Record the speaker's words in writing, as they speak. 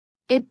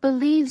It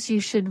believes you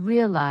should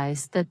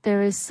realize that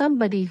there is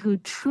somebody who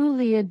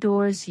truly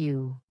adores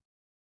you.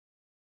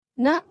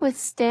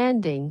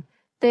 Notwithstanding,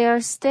 they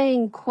are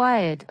staying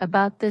quiet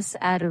about this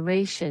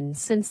adoration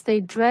since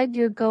they dread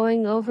your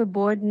going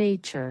overboard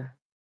nature.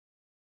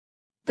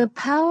 The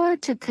power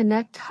to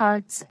connect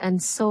hearts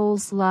and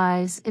souls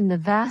lies in the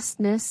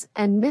vastness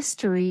and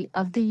mystery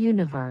of the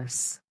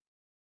universe.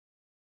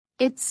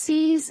 It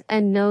sees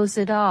and knows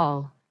it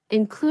all,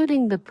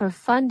 including the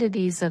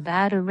profundities of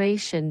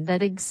adoration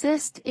that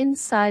exist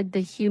inside the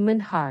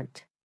human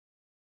heart.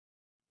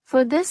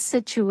 For this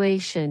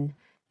situation,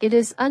 it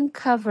is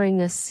uncovering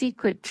a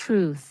secret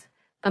truth,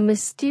 a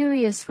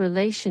mysterious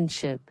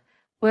relationship,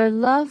 where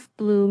love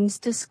blooms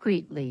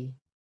discreetly.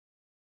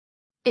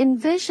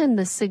 Envision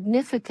the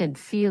significant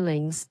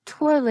feelings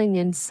twirling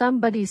in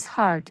somebody's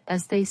heart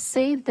as they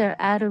save their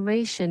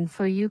adoration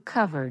for you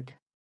covered.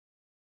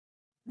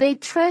 They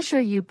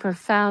treasure you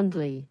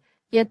profoundly,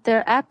 yet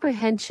their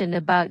apprehension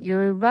about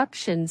your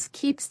eruptions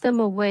keeps them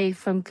away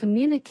from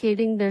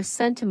communicating their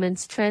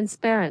sentiments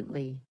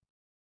transparently.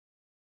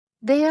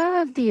 They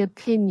are of the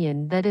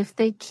opinion that if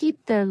they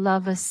keep their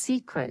love a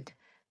secret,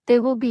 they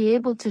will be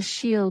able to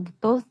shield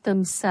both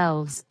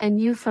themselves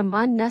and you from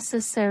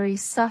unnecessary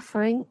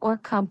suffering or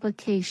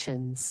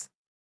complications.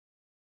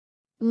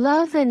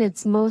 Love in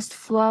its most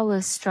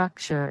flawless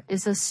structure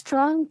is a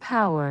strong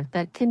power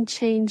that can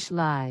change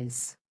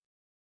lives.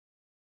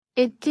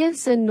 It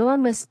gives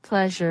enormous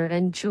pleasure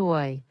and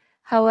joy,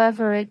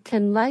 however it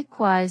can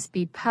likewise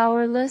be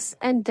powerless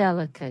and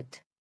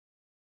delicate.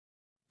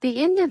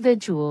 The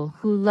individual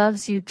who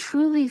loves you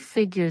truly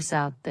figures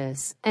out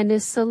this and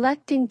is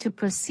selecting to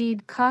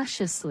proceed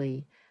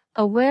cautiously,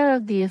 aware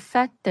of the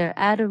effect their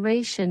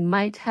adoration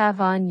might have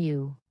on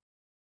you.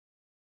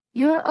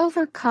 Your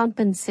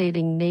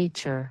overcompensating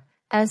nature,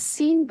 as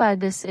seen by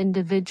this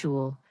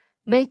individual,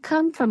 may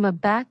come from a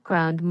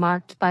background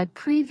marked by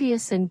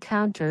previous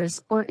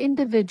encounters or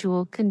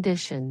individual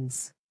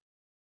conditions.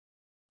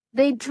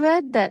 They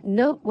dread that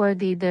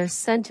noteworthy their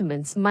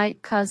sentiments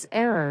might cause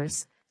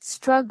errors,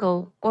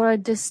 struggle, or a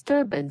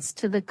disturbance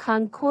to the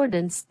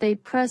concordance they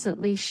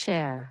presently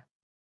share.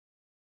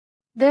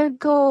 Their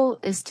goal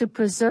is to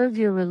preserve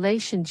your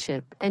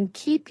relationship and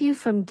keep you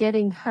from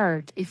getting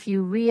hurt if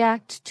you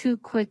react too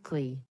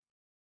quickly.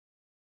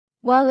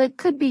 While it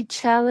could be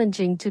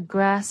challenging to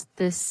grasp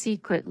this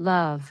secret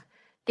love,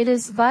 it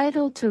is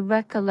vital to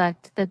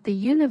recollect that the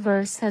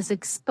universe has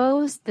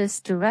exposed this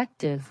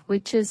directive,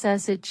 which is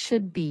as it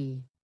should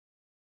be.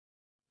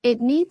 It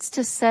needs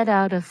to set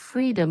out a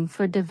freedom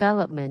for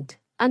development,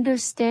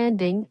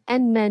 understanding,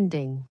 and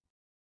mending.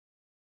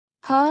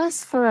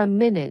 Pause for a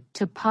minute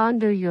to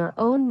ponder your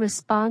own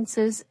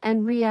responses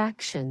and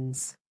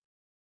reactions.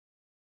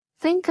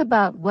 Think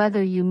about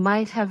whether you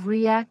might have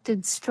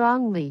reacted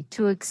strongly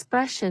to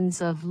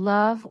expressions of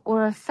love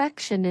or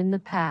affection in the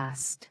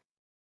past.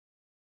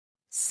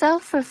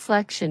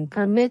 Self-reflection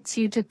permits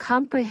you to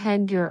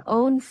comprehend your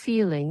own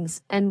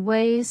feelings and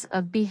ways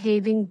of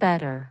behaving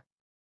better.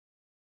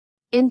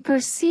 In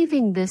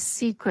perceiving this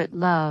secret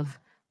love,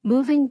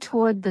 moving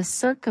toward the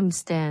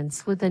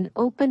circumstance with an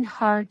open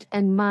heart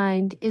and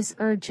mind is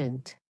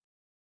urgent.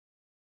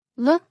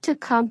 Look to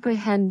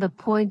comprehend the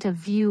point of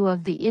view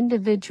of the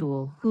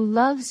individual who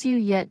loves you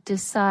yet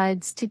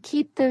decides to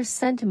keep their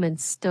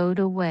sentiments stowed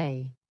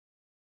away.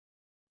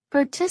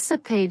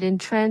 Participate in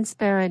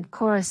transparent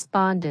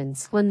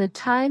correspondence when the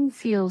time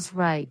feels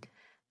right,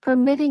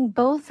 permitting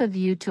both of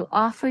you to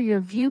offer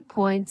your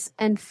viewpoints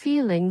and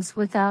feelings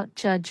without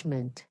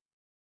judgment.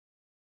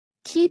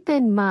 Keep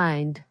in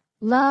mind,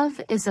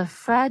 love is a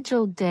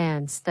fragile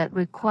dance that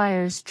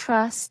requires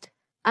trust,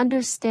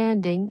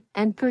 understanding,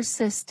 and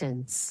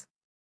persistence.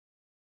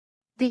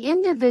 The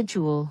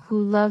individual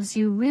who loves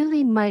you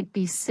really might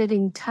be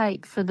sitting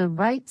tight for the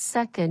right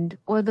second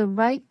or the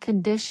right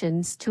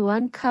conditions to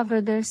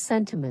uncover their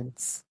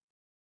sentiments.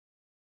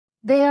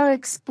 They are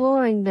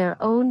exploring their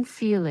own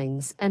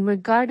feelings and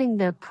regarding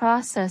their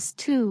process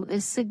too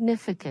is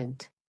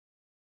significant.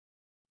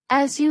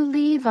 As you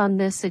leave on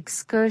this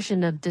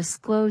excursion of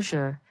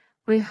disclosure,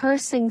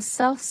 rehearsing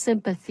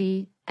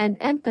self-sympathy and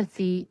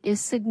empathy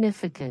is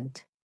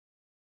significant.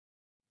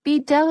 Be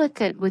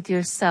delicate with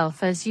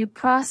yourself as you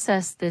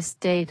process this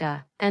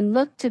data and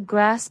look to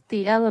grasp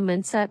the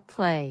elements at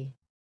play.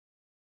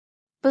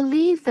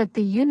 Believe that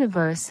the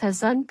universe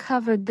has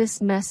uncovered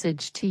this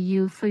message to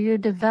you for your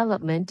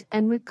development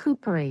and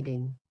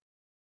recuperating.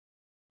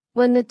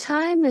 When the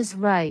time is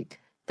right,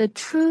 the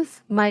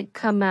truth might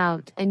come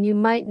out and you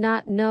might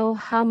not know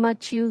how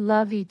much you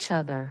love each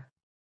other.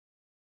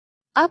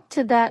 Up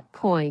to that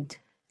point,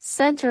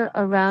 center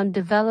around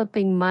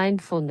developing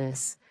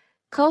mindfulness,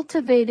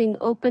 cultivating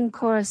open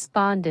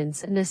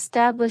correspondence and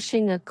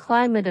establishing a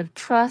climate of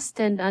trust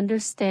and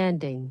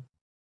understanding.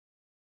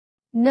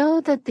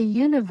 Know that the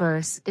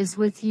universe is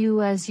with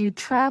you as you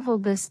travel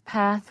this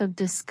path of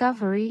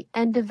discovery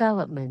and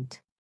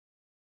development.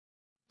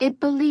 It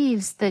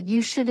believes that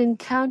you should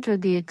encounter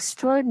the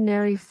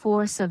extraordinary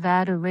force of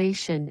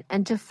adoration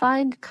and to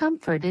find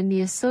comfort in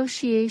the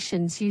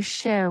associations you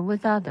share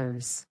with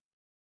others.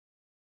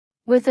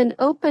 With an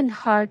open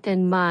heart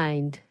and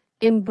mind,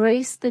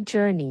 embrace the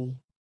journey.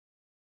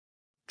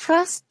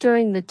 Trust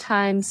during the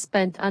time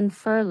spent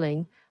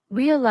unfurling,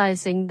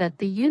 realizing that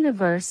the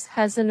universe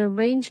has an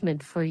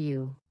arrangement for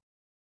you.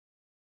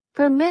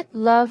 Permit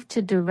love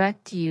to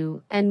direct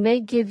you and may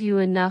give you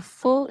enough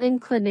full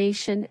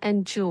inclination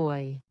and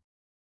joy.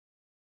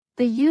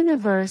 The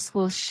universe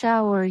will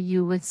shower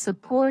you with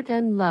support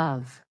and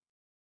love.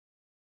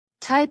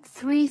 Type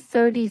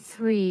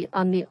 333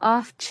 on the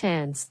off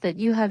chance that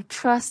you have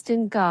trust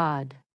in God.